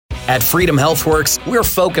At Freedom HealthWorks, we're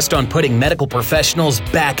focused on putting medical professionals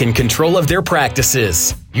back in control of their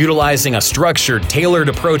practices. Utilizing a structured, tailored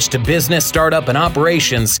approach to business, startup, and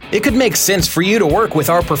operations, it could make sense for you to work with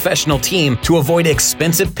our professional team to avoid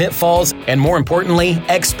expensive pitfalls and, more importantly,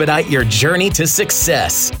 expedite your journey to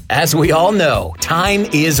success. As we all know, time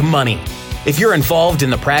is money. If you're involved in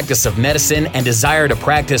the practice of medicine and desire to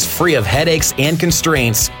practice free of headaches and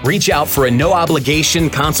constraints, reach out for a no-obligation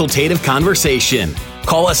consultative conversation.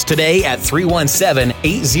 Call us today at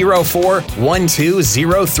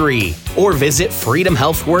 317-804-1203 or visit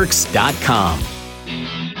freedomhealthworks.com.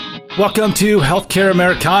 Welcome to Healthcare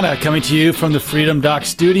Americana, coming to you from the Freedom Doc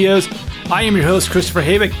Studios. I am your host, Christopher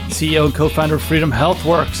Habig, CEO and co-founder of Freedom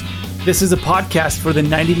HealthWorks. This is a podcast for the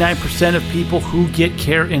 99% of people who get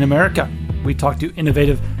care in America. We talk to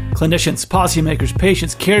innovative clinicians, policymakers,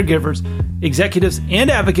 patients, caregivers, executives, and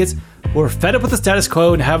advocates who are fed up with the status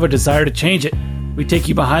quo and have a desire to change it. We take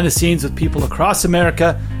you behind the scenes with people across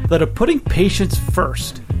America that are putting patients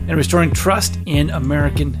first and restoring trust in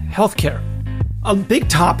American healthcare. A big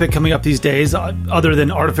topic coming up these days, other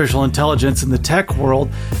than artificial intelligence in the tech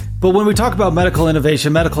world, but when we talk about medical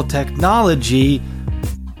innovation, medical technology,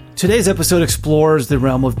 today's episode explores the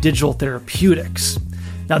realm of digital therapeutics.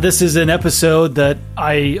 Now, this is an episode that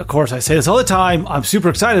I say this all the time. I'm super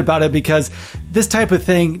excited about it because this type of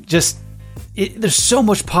thing there's so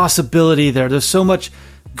much possibility there. There's so much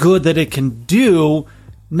good that it can do,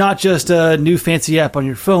 not just a new fancy app on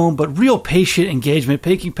your phone, but real patient engagement,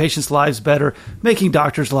 making patients' lives better, making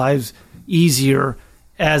doctors' lives easier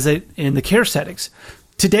in the care settings.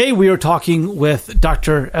 Today, we are talking with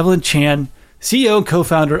Dr. Evelyn Chan, CEO and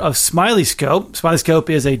co-founder of Smileyscope. Smileyscope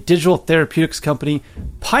is a digital therapeutics company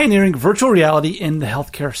pioneering virtual reality in the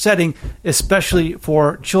healthcare setting, especially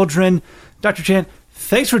for children. Dr. Chan,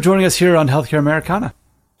 thanks for joining us here on Healthcare Americana.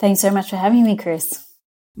 Thanks so much for having me, Chris.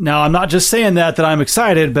 Now, I'm not just saying that I'm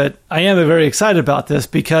excited, but I am very excited about this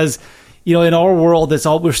because, in our world,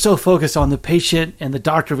 we're so focused on the patient and the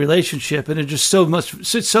doctor relationship, and it's just so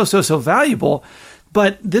valuable.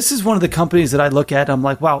 But this is one of the companies that I look at. I'm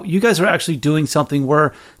like, wow, you guys are actually doing something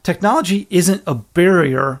where technology isn't a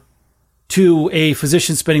barrier to a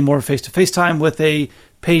physician spending more face-to-face time with a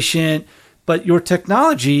patient, but your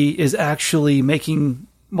technology is actually making,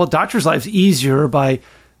 doctors' lives easier by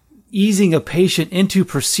easing a patient into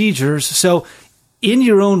procedures. So in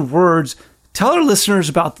your own words, tell our listeners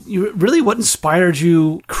about really what inspired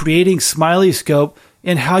you creating Smileyscope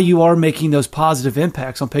and how you are making those positive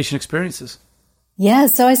impacts on patient experiences. Yeah,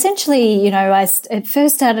 so essentially, I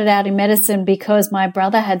first started out in medicine because my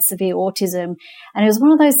brother had severe autism. And it was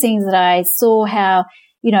one of those things that I saw how,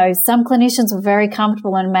 some clinicians were very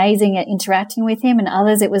comfortable and amazing at interacting with him, and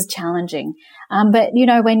others it was challenging. But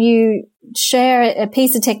when you share a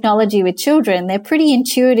piece of technology with children, they're pretty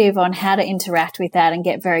intuitive on how to interact with that and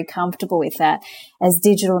get very comfortable with that as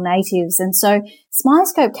digital natives. And so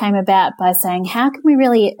Smileyscope came about by saying, how can we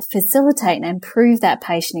really facilitate and improve that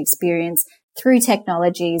patient experience through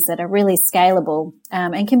technologies that are really scalable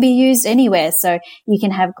and can be used anywhere. So you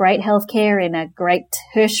can have great healthcare in a great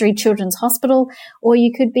tertiary children's hospital, or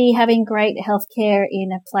you could be having great healthcare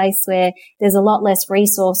in a place where there's a lot less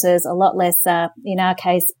resources, a lot less, in our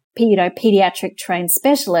case, pediatric trained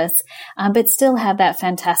specialists, but still have that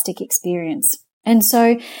fantastic experience. And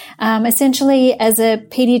so, essentially, as a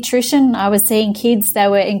pediatrician, I was seeing kids that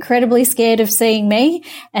were incredibly scared of seeing me.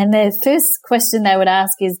 And the first question they would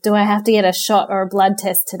ask is, do I have to get a shot or a blood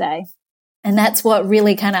test today? And that's what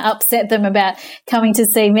really kind of upset them about coming to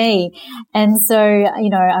see me. And so,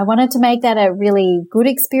 I wanted to make that a really good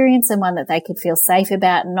experience and one that they could feel safe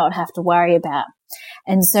about and not have to worry about.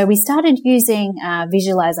 And so we started using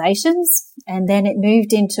visualizations, and then it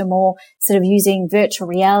moved into more sort of using virtual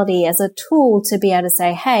reality as a tool to be able to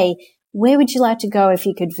say, hey, where would you like to go if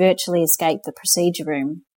you could virtually escape the procedure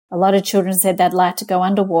room? A lot of children said they'd like to go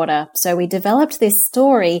underwater. So we developed this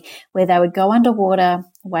story where they would go underwater,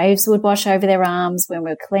 waves would wash over their arms when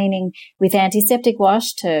we're cleaning with antiseptic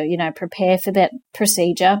wash to, prepare for that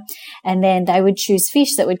procedure. And then they would choose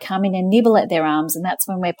fish that would come in and nibble at their arms. And that's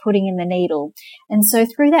when we're putting in the needle. And so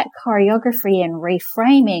through that choreography and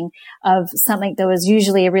reframing of something that was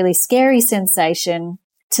usually a really scary sensation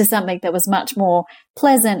to something that was much more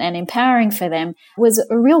pleasant and empowering for them was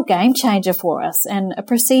a real game changer for us, and a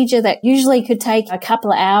procedure that usually could take a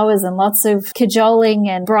couple of hours and lots of cajoling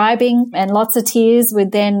and bribing and lots of tears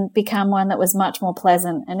would then become one that was much more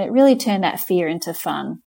pleasant, and it really turned that fear into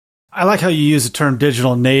fun. I like how you use the term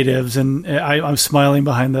digital natives, and I'm smiling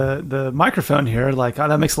behind the microphone here. Like,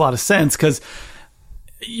 that makes a lot of sense because,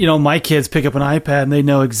 my kids pick up an iPad and they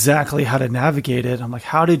know exactly how to navigate it. I'm like,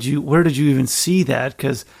 where did you even see that?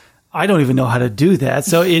 Because I don't even know how to do that.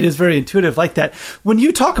 So it is very intuitive like that. When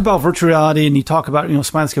you talk about virtual reality and you talk about,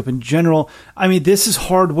 Smileyscope in general, I mean, this is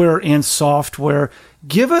hardware and software.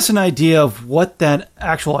 Give us an idea of what that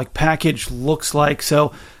actual package looks like.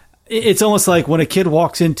 So it's almost like when a kid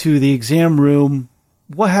walks into the exam room,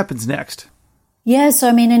 what happens next? Yeah, so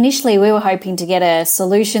initially we were hoping to get a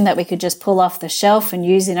solution that we could just pull off the shelf and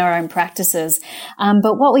use in our own practices.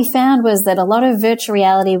 But what we found was that a lot of virtual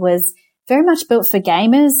reality was very much built for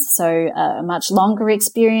gamers, so a much longer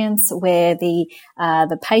experience where the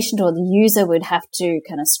patient or the user would have to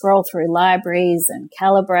kind of scroll through libraries and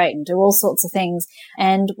calibrate and do all sorts of things.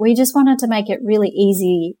 And we just wanted to make it really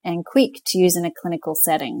easy and quick to use in a clinical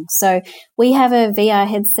setting. So we have a VR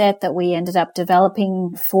headset that we ended up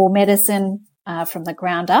developing for medicine from the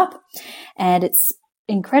ground up, and it's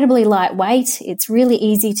incredibly lightweight. It's really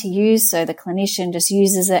easy to use. So the clinician just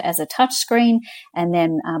uses it as a touch screen and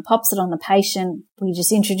then pops it on the patient. We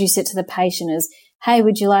just introduce it to the patient as, hey,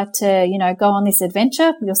 would you like to, go on this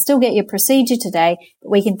adventure? You'll still get your procedure today,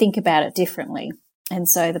 but we can think about it differently. And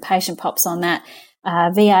so the patient pops on that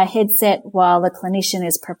VR headset while the clinician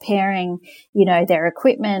is preparing, their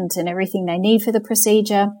equipment and everything they need for the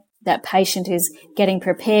procedure. That patient is getting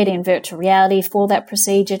prepared in virtual reality for that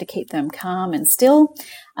procedure to keep them calm and still.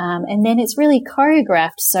 And then it's really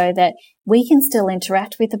choreographed so that we can still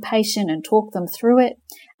interact with the patient and talk them through it,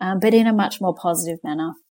 but in a much more positive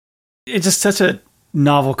manner. It's just such a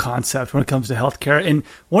novel concept when it comes to healthcare. And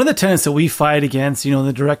one of the tenets that we fight against, in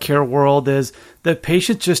the direct care world is that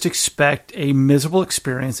patients just expect a miserable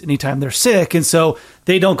experience anytime they're sick. And so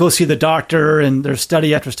they don't go see the doctor, and there's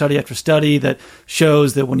study after study after study that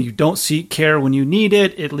shows that when you don't seek care when you need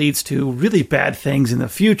it, it leads to really bad things in the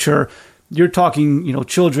future. You're talking,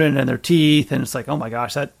 children and their teeth, and it's like, oh my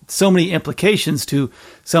gosh, that so many implications to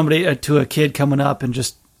somebody, to a kid coming up and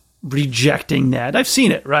just rejecting that. I've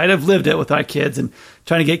seen it, right? I've lived it with my kids and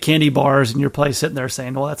trying to get candy bars in your place, sitting there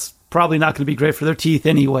saying, well, that's probably not going to be great for their teeth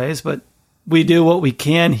anyways, but we do what we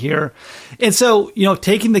can here. And so,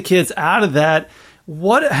 taking the kids out of that,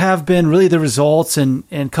 what have been really the results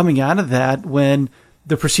and coming out of that when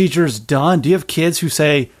the procedure is done? Do you have kids who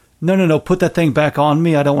say, no, put that thing back on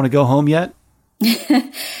me, I don't want to go home yet?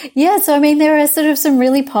 Yeah, so there are sort of some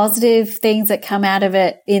really positive things that come out of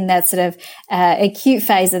it in that sort of acute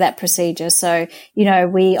phase of that procedure. So,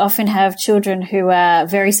 we often have children who are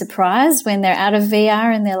very surprised when they're out of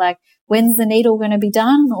VR and they're like, when's the needle going to be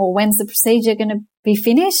done, or when's the procedure going to be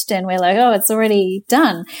finished? And we're like, oh, it's already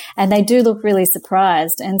done. And they do look really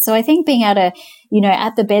surprised. And so I think being able to,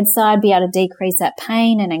 at the bedside, be able to decrease that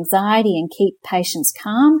pain and anxiety and keep patients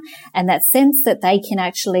calm, and that sense that they can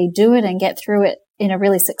actually do it and get through it in a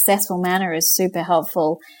really successful manner is super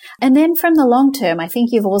helpful. And then from the long term, I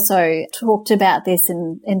think you've also talked about this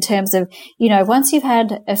in terms of, once you've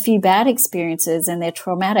had a few bad experiences and they're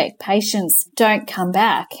traumatic, patients don't come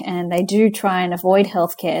back and they do try and avoid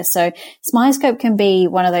healthcare. So Smileyscope can be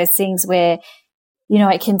one of those things where,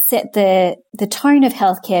 it can set the tone of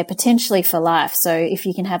healthcare potentially for life. So if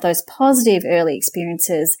you can have those positive early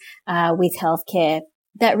experiences with healthcare,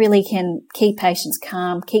 that really can keep patients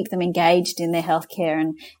calm, keep them engaged in their healthcare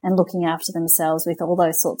and looking after themselves with all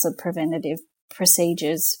those sorts of preventative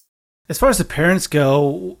procedures. As far as the parents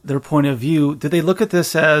go, their point of view, do they look at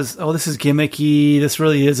this as, oh, this is gimmicky, this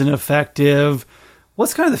really isn't effective?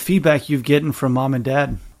 What's kind of the feedback you've gotten from mom and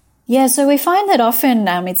dad? Yeah, so we find that often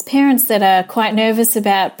it's parents that are quite nervous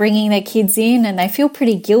about bringing their kids in, and they feel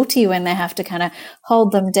pretty guilty when they have to kind of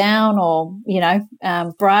hold them down or,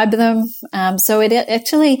 bribe them. So it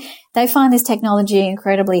actually, they find this technology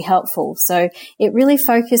incredibly helpful. So it really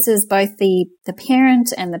focuses both the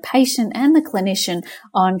parent and the patient and the clinician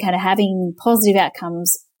on kind of having positive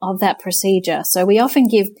outcomes of that procedure. So we often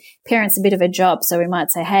give parents a bit of a job. So we might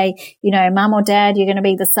say, hey, mum or dad, you're going to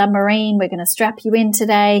be the submarine. We're going to strap you in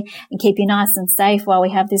today and keep you nice and safe while we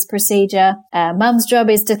have this procedure. Mum's job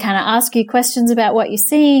is to kind of ask you questions about what you're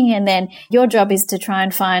seeing. And then your job is to try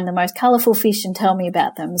and find the most colorful fish and tell me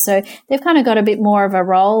about them. So they've kind of got a bit more of a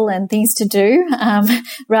role and things to do,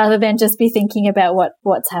 rather than just be thinking about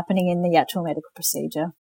what's happening in the actual medical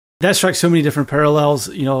procedure. That strikes so many different parallels.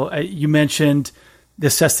 You mentioned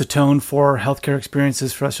this sets the tone for healthcare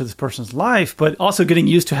experiences for the rest of this person's life, but also getting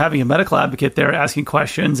used to having a medical advocate there asking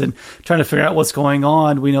questions and trying to figure out what's going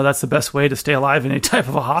on. We know that's the best way to stay alive in any type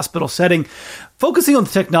of a hospital setting. Focusing on the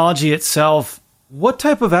technology itself, what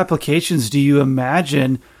type of applications do you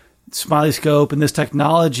imagine Smileyscope and this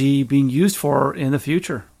technology being used for in the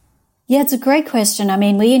future? Yeah, it's a great question. I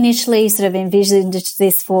mean, we initially sort of envisioned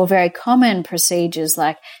this for very common procedures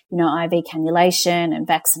like, IV cannulation and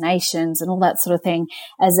vaccinations and all that sort of thing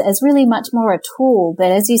as really much more a tool.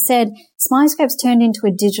 But as you said, Smileyscope's turned into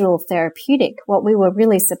a digital therapeutic. What we were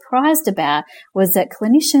really surprised about was that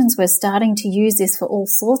clinicians were starting to use this for all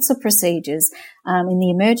sorts of procedures. In the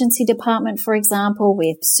emergency department, for example,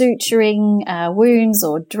 with suturing wounds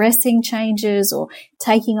or dressing changes or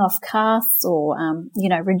taking off casts or,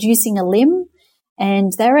 reducing a limb.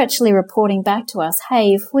 And they're actually reporting back to us, hey,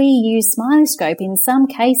 if we use Smileyscope, in some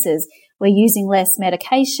cases, we're using less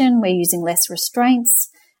medication, we're using less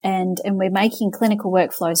restraints, and we're making clinical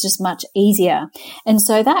workflows just much easier. And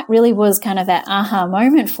so that really was kind of that aha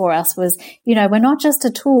moment for us was, we're not just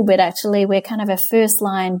a tool, but actually we're kind of a first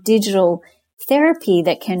line digital therapy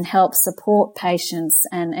that can help support patients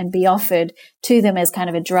and be offered to them as kind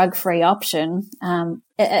of a drug-free option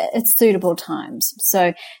at suitable times.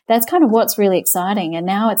 So that's kind of what's really exciting. And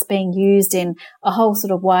now it's being used in a whole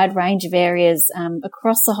sort of wide range of areas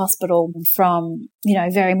across the hospital, from,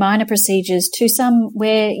 very minor procedures to some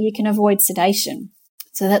where you can avoid sedation.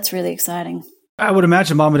 So that's really exciting. I would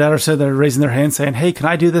imagine mom and dad are sitting there raising their hand saying, hey, can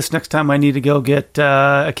I do this next time I need to go get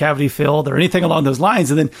a cavity filled or anything along those lines?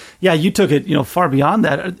 And then, you took it, far beyond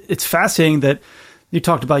that. It's fascinating that you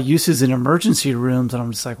talked about uses in emergency rooms. And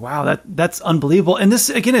I'm just like, wow, that's unbelievable. And this,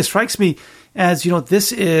 again, it strikes me as,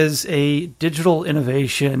 this is a digital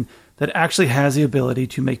innovation that actually has the ability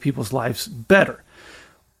to make people's lives better.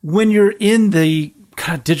 When you're in the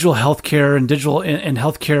kind of digital healthcare and digital and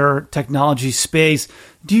healthcare technology space,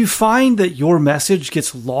 do you find that your message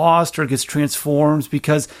gets lost or gets transformed?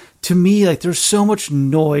 Because to me, there's so much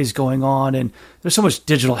noise going on and there's so much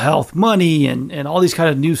digital health money and all these kind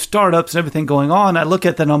of new startups and everything going on. I look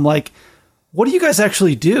at that and I'm like, what do you guys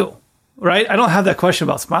actually do? Right? I don't have that question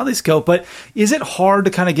about Smileyscope, but is it hard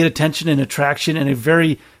to kind of get attention and attraction in a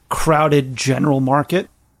very crowded general market?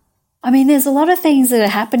 I mean, there's a lot of things that are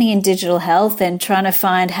happening in digital health and trying to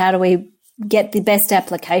find how do we get the best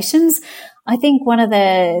applications. I think one of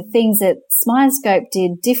the things that Smileyscope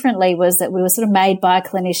did differently was that we were sort of made by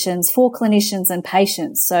clinicians for clinicians and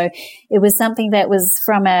patients. So it was something that was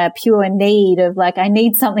from a pure need of I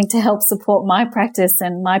need something to help support my practice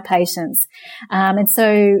and my patients. And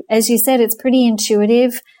so, as you said, it's pretty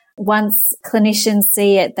intuitive. Once clinicians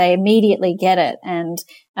see it, they immediately get it. And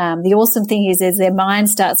the awesome thing is their mind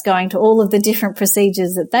starts going to all of the different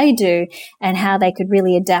procedures that they do and how they could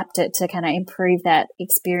really adapt it to kind of improve that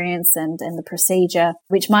experience and the procedure,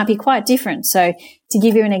 which might be quite different. So to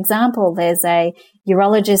give you an example, there's a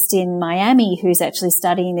urologist in Miami who's actually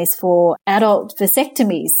studying this for adult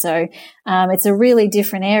vasectomies. So it's a really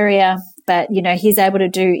different area. But, he's able to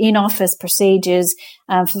do in-office procedures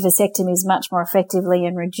for vasectomies much more effectively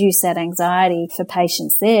and reduce that anxiety for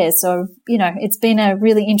patients there. So, it's been a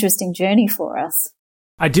really interesting journey for us.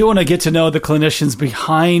 I do want to get to know the clinicians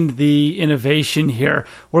behind the innovation here.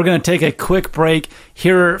 We're going to take a quick break,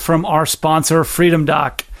 hear from our sponsor, Freedom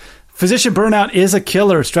Doc. Physician burnout is a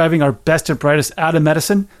killer. It's driving our best and brightest out of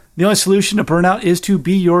medicine. The only solution to burnout is to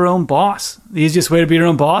be your own boss. The easiest way to be your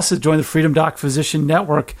own boss is join the Freedom Doc Physician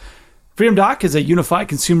Network. Freedom Doc is a unified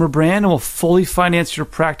consumer brand and will fully finance your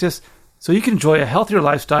practice so you can enjoy a healthier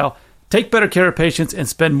lifestyle, take better care of patients, and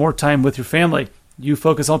spend more time with your family. You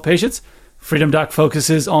focus on patients, Freedom Doc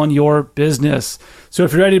focuses on your business. So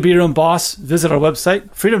if you're ready to be your own boss, visit our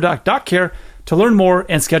website, freedomdoc.care, to learn more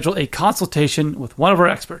and schedule a consultation with one of our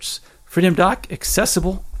experts. Freedom Doc,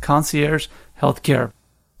 accessible concierge healthcare.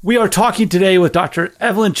 We are talking today with Dr.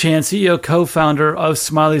 Evelyn Chan, CEO, co-founder of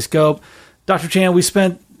Smileyscope. Dr. Chan, we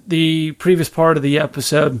spent the previous part of the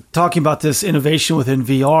episode talking about this innovation within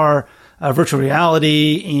VR, virtual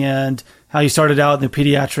reality, and how you started out in the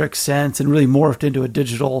pediatric sense and really morphed into a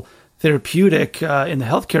digital therapeutic in the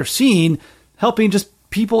healthcare scene, helping just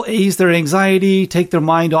people ease their anxiety, take their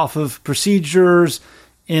mind off of procedures,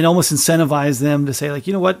 and almost incentivize them to say,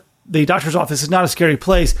 you know what, the doctor's office is not a scary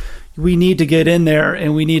place. We need to get in there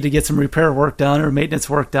and we need to get some repair work done or maintenance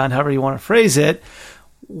work done, however you want to phrase it.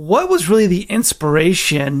 What was really the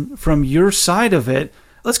inspiration from your side of it?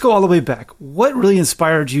 Let's go all the way back. What really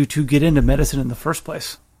inspired you to get into medicine in the first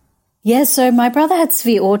place? Yeah, so my brother had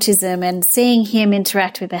severe autism, and seeing him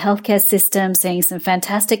interact with the healthcare system, seeing some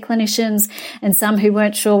fantastic clinicians and some who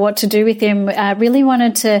weren't sure what to do with him, really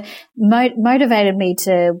wanted to motivated me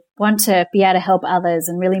to want to be able to help others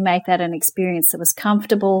and really make that an experience that was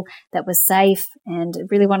comfortable, that was safe, and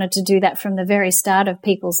really wanted to do that from the very start of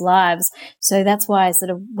people's lives. So that's why I sort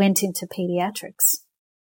of went into pediatrics.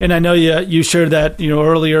 And I know you shared that,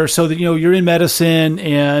 earlier, so that, you're in medicine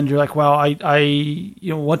and you're like, wow, I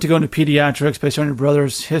want to go into pediatrics based on your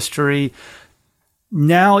brother's history.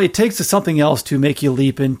 Now it takes something else to make you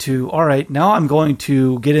leap into, all right, now I'm going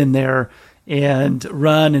to get in there and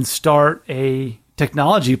run and start a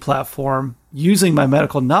technology platform using my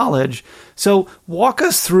medical knowledge. So walk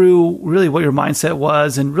us through really what your mindset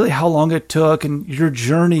was and really how long it took and your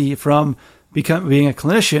journey from being a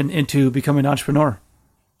clinician into becoming an entrepreneur.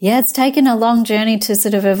 Yeah, it's taken a long journey to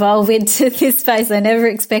sort of evolve into this space. I never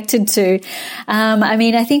expected to.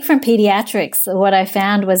 I think from pediatrics, what I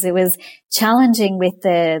found was it was challenging with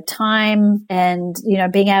the time and,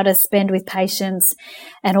 being able to spend with patients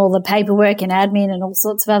and all the paperwork and admin and all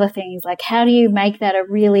sorts of other things. Like, how do you make that a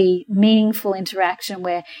really meaningful interaction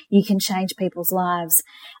where you can change people's lives?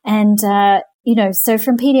 And, so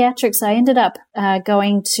from pediatrics, I ended up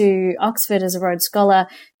going to Oxford as a Rhodes Scholar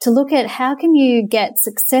to look at how can you get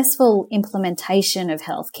successful implementation of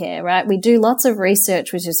healthcare, right? We do lots of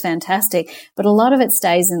research, which is fantastic, but a lot of it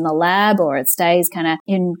stays in the lab or it stays kind of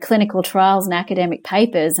in clinical trials and academic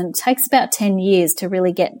papers, and it takes about 10 years to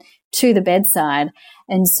really get to the bedside.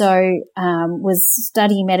 And so was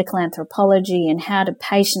studying medical anthropology and how do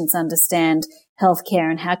patients understand healthcare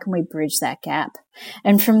and how can we bridge that gap.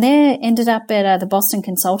 And from there ended up at the Boston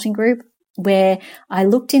Consulting Group, where I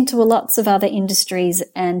looked into lots of other industries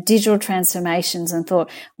and digital transformations and thought,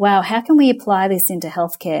 wow, how can we apply this into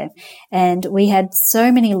healthcare? And we had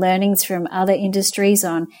so many learnings from other industries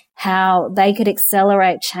on how they could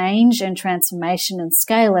accelerate change and transformation and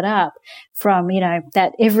scale it up from,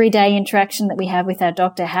 that everyday interaction that we have with our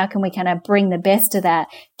doctor. How can we kind of bring the best of that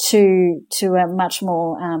to a much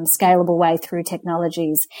more scalable way through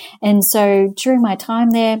technologies? And so during my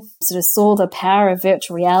time there, sort of saw the power of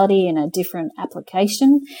virtual reality in a different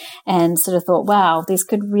application and sort of thought, wow, this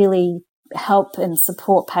could really help and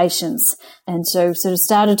support patients. And so sort of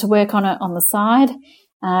started to work on it on the side.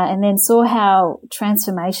 And then saw how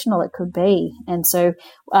transformational it could be. And so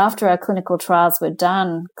after our clinical trials were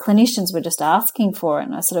done, clinicians were just asking for it.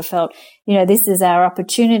 And I sort of felt, this is our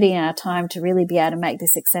opportunity and our time to really be able to make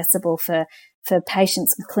this accessible for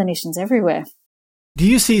patients and clinicians everywhere. Do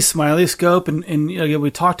you see Smileyscope, and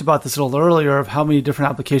we talked about this a little earlier of how many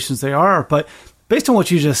different applications there are, but based on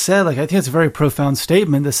what you just said, I think it's a very profound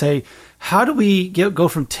statement to say, how do we go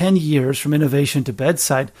from 10 years from innovation to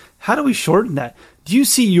bedside? How do we shorten that? Do you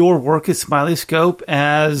see your work at Smileyscope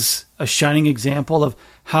as a shining example of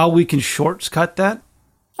how we can shortcut that?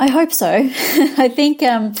 I hope so. I think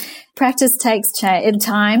practice takes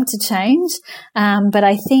time to change, but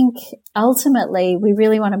I think ultimately we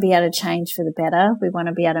really want to be able to change for the better. We want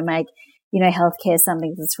to be able to make, healthcare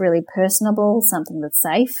something that's really personable, something that's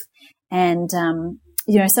safe, and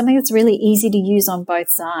something that's really easy to use on both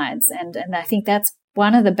sides. And I think that's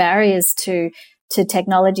one of the barriers to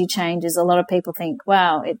technology change is a lot of people think,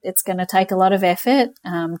 wow, it's going to take a lot of effort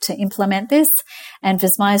to implement this. And for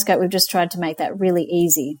Smileyscope, we've just tried to make that really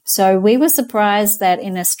easy. So we were surprised that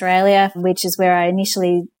in Australia, which is where I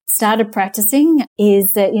initially started practicing,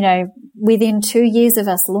 is that, within 2 years of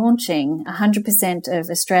us launching, 100% of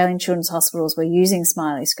Australian children's hospitals were using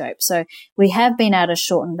Smileyscope. So we have been able to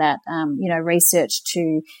shorten that, research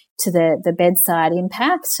to the bedside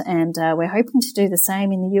impact. And we're hoping to do the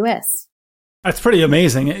same in the US. That's pretty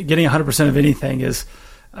amazing. Getting 100% of anything is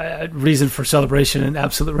a reason for celebration and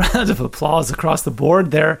absolute rounds of applause across the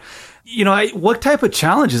board there. What type of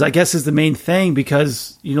challenges, I guess, is the main thing?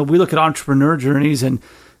 Because, we look at entrepreneur journeys and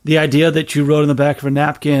the idea that you wrote on the back of a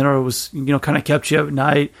napkin or it was, kind of kept you up at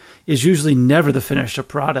night is usually never the finished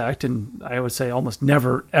product. And I would say almost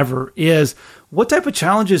never, ever is. What type of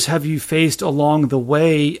challenges have you faced along the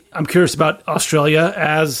way? I'm curious about Australia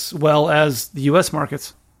as well as the US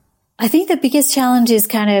markets. I think the biggest challenge is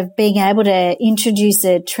kind of being able to introduce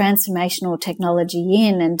a transformational technology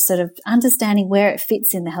in and sort of understanding where it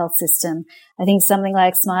fits in the health system. I think something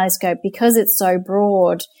like Smileyscope, because it's so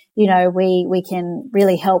broad, we can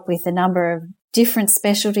really help with a number of different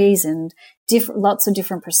specialties and lots of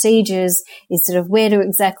different procedures. Is sort of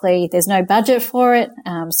there's no budget for it.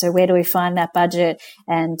 So where do we find that budget?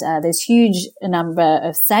 And there's huge number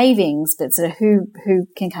of savings, but sort of who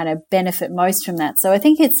can kind of benefit most from that. So I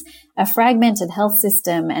think it's a fragmented health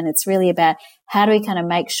system, and it's really about how do we kind of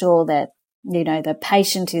make sure that the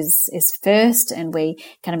patient is first, and we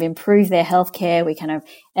kind of improve their healthcare. We kind of,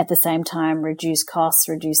 at the same time, reduce costs,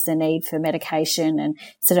 reduce the need for medication and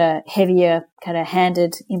sort of heavier kind of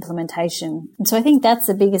handed implementation. And so I think that's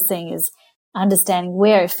the biggest thing, is understanding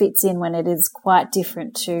where it fits in when it is quite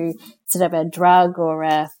different to sort of a drug or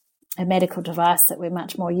a medical device that we're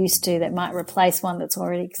much more used to that might replace one that's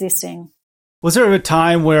already existing. Was there a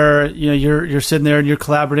time where you're sitting there and you're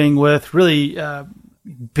collaborating with really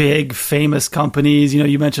big, famous companies?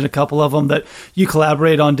 You mentioned a couple of them that you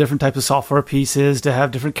collaborate on different types of software pieces to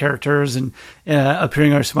have different characters and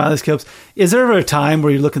appearing on our Smileyscopes. Is there ever a time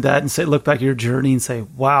where you look at that and look back at your journey and say,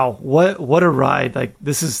 "Wow, what a ride! Like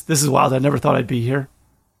this is wild. I never thought I'd be here."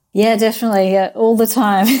 Yeah, definitely, all the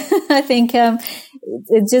time. I think I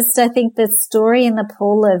think the story in the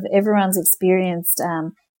pool of everyone's experienced.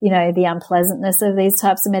 The unpleasantness of these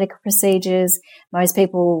types of medical procedures. Most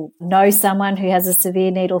people know someone who has a severe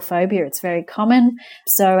needle phobia. It's very common.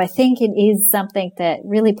 So I think it is something that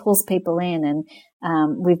really pulls people in. And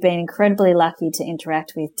we've been incredibly lucky to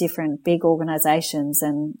interact with different big organizations.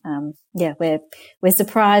 And we're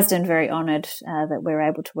surprised and very honored that we're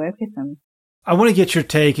able to work with them. I want to get your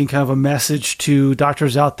take and kind of a message to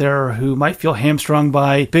doctors out there who might feel hamstrung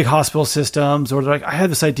by big hospital systems, or they're like, I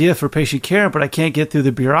have this idea for patient care, but I can't get through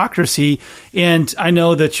the bureaucracy. And I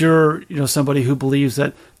know that you're, somebody who believes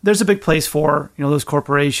that there's a big place for, those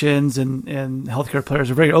corporations and healthcare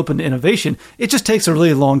players are very open to innovation. It just takes a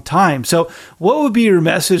really long time. So what would be your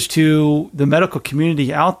message to the medical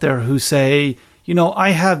community out there who say,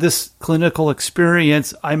 I have this clinical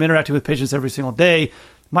experience. I'm interacting with patients every single day.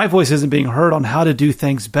 My voice isn't being heard on how to do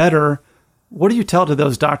things better. What do you tell to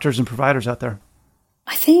those doctors and providers out there?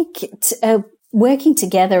 I think working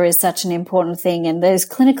together is such an important thing, and those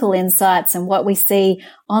clinical insights and what we see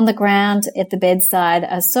on the ground at the bedside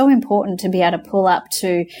are so important to be able to pull up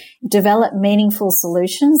to develop meaningful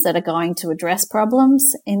solutions that are going to address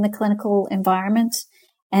problems in the clinical environment.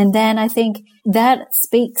 And then I think that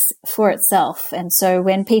speaks for itself. And so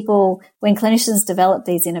when clinicians develop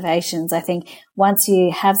these innovations, I think once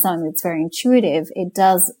you have something that's very intuitive, it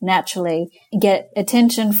does naturally get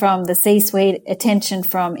attention from the C-suite, attention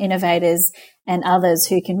from innovators and others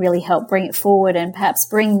who can really help bring it forward and perhaps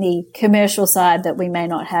bring the commercial side that we may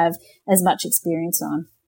not have as much experience on.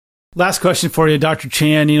 Last question for you, Dr.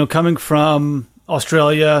 Chan, coming from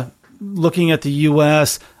Australia, looking at the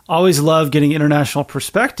U.S., always love getting international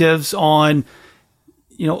perspectives on,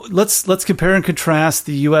 let's compare and contrast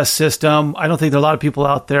the U.S. system. I don't think there are a lot of people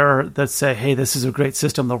out there that say, hey, this is a great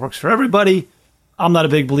system that works for everybody. I'm not a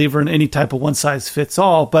big believer in any type of one size fits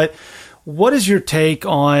all, but what is your take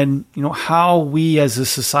on, how we as a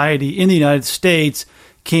society in the United States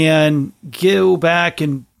can go back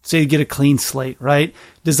and say, get a clean slate, right?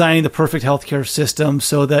 Designing the perfect healthcare system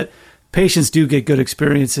so that patients do get good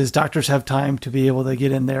experiences. Doctors have time to be able to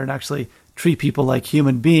get in there and actually treat people like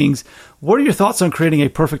human beings. What are your thoughts on creating a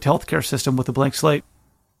perfect healthcare system with a blank slate?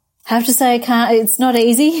 I have to say, it's not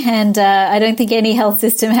easy, and I don't think any health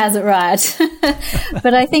system has it right.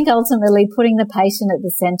 But I think ultimately putting the patient at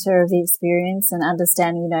the center of the experience and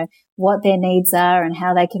understanding, what their needs are and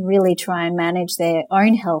how they can really try and manage their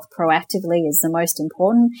own health proactively is the most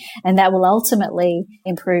important. And that will ultimately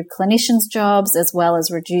improve clinicians' jobs as well as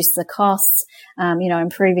reduce the costs.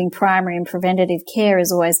 Improving primary and preventative care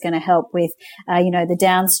is always going to help with, the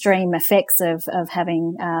downstream effects of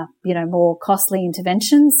having, more costly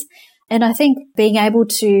interventions. And I think being able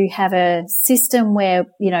to have a system where,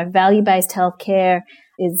 value-based healthcare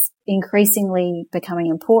is increasingly becoming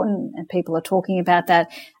important and people are talking about that,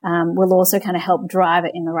 will also kind of help drive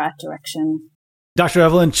it in the right direction. Dr.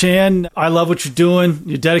 Evelyn Chan, I love what you're doing.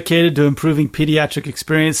 You're dedicated to improving pediatric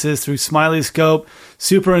experiences through Smileyscope.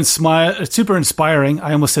 Super inspiring.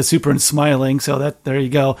 I almost said super and smiling, so there you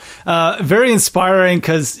go. Very inspiring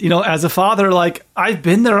because, as a father, I've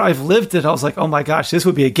been there, I've lived it. I was like, oh my gosh, this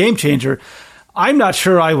would be a game changer. I'm not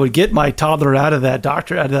sure I would get my toddler out of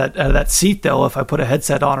that seat though if I put a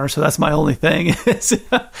headset on her. So that's my only thing.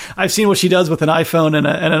 I've seen what she does with an iPhone and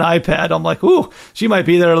an iPad. I'm like, ooh, she might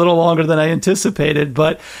be there a little longer than I anticipated.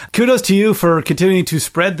 But kudos to you for continuing to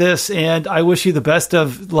spread this, and I wish you the best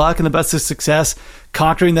of luck and the best of success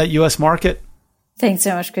conquering that U.S. market. Thanks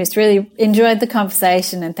so much, Chris. Really enjoyed the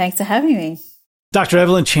conversation, and thanks for having me. Dr.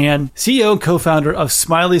 Evelyn Chan, CEO and co-founder of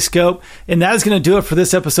Smileyscope. And that is going to do it for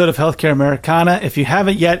this episode of Healthcare Americana. If you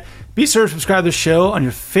haven't yet, be sure to subscribe to the show on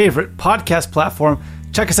your favorite podcast platform.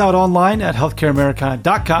 Check us out online at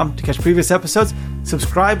healthcareamericana.com to catch previous episodes,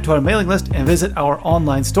 subscribe to our mailing list, and visit our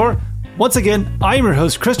online store. Once again, I am your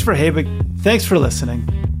host, Christopher Habig. Thanks for listening.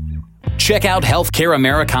 Check out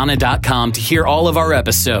healthcareamericana.com to hear all of our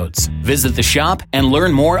episodes. Visit the shop and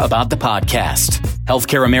learn more about the podcast.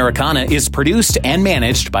 Healthcare Americana is produced and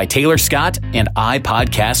managed by Taylor Scott and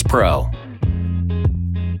iPodcast Pro.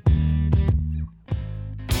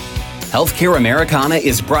 Healthcare Americana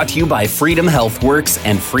is brought to you by Freedom HealthWorks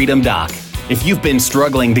and Freedom Doc. If you've been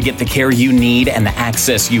struggling to get the care you need and the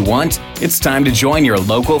access you want, it's time to join your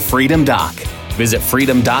local Freedom Doc. Visit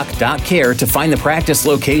freedomdoc.care to find the practice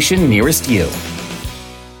location nearest you.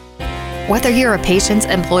 Whether you're a patient,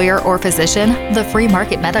 employer, or physician, the Free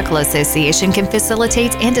Market Medical Association can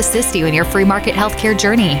facilitate and assist you in your free market healthcare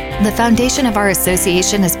journey. The foundation of our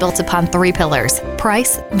association is built upon 3 pillars: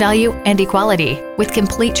 price, value, and equality, with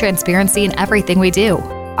complete transparency in everything we do.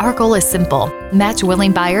 Our goal is simple: match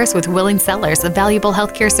willing buyers with willing sellers of valuable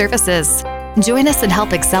healthcare services. Join us and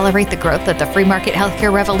help accelerate the growth of the free market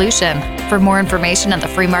healthcare revolution. For more information on the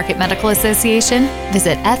Free Market Medical Association,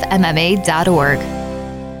 visit fmma.org.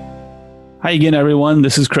 Hi again, everyone.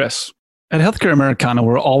 This is Chris. At Healthcare Americana,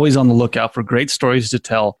 we're always on the lookout for great stories to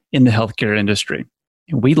tell in the healthcare industry,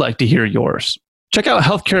 and we'd like to hear yours. Check out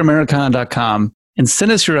healthcareamericana.com and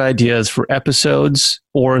send us your ideas for episodes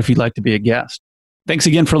or if you'd like to be a guest. Thanks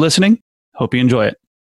again for listening. Hope you enjoy it.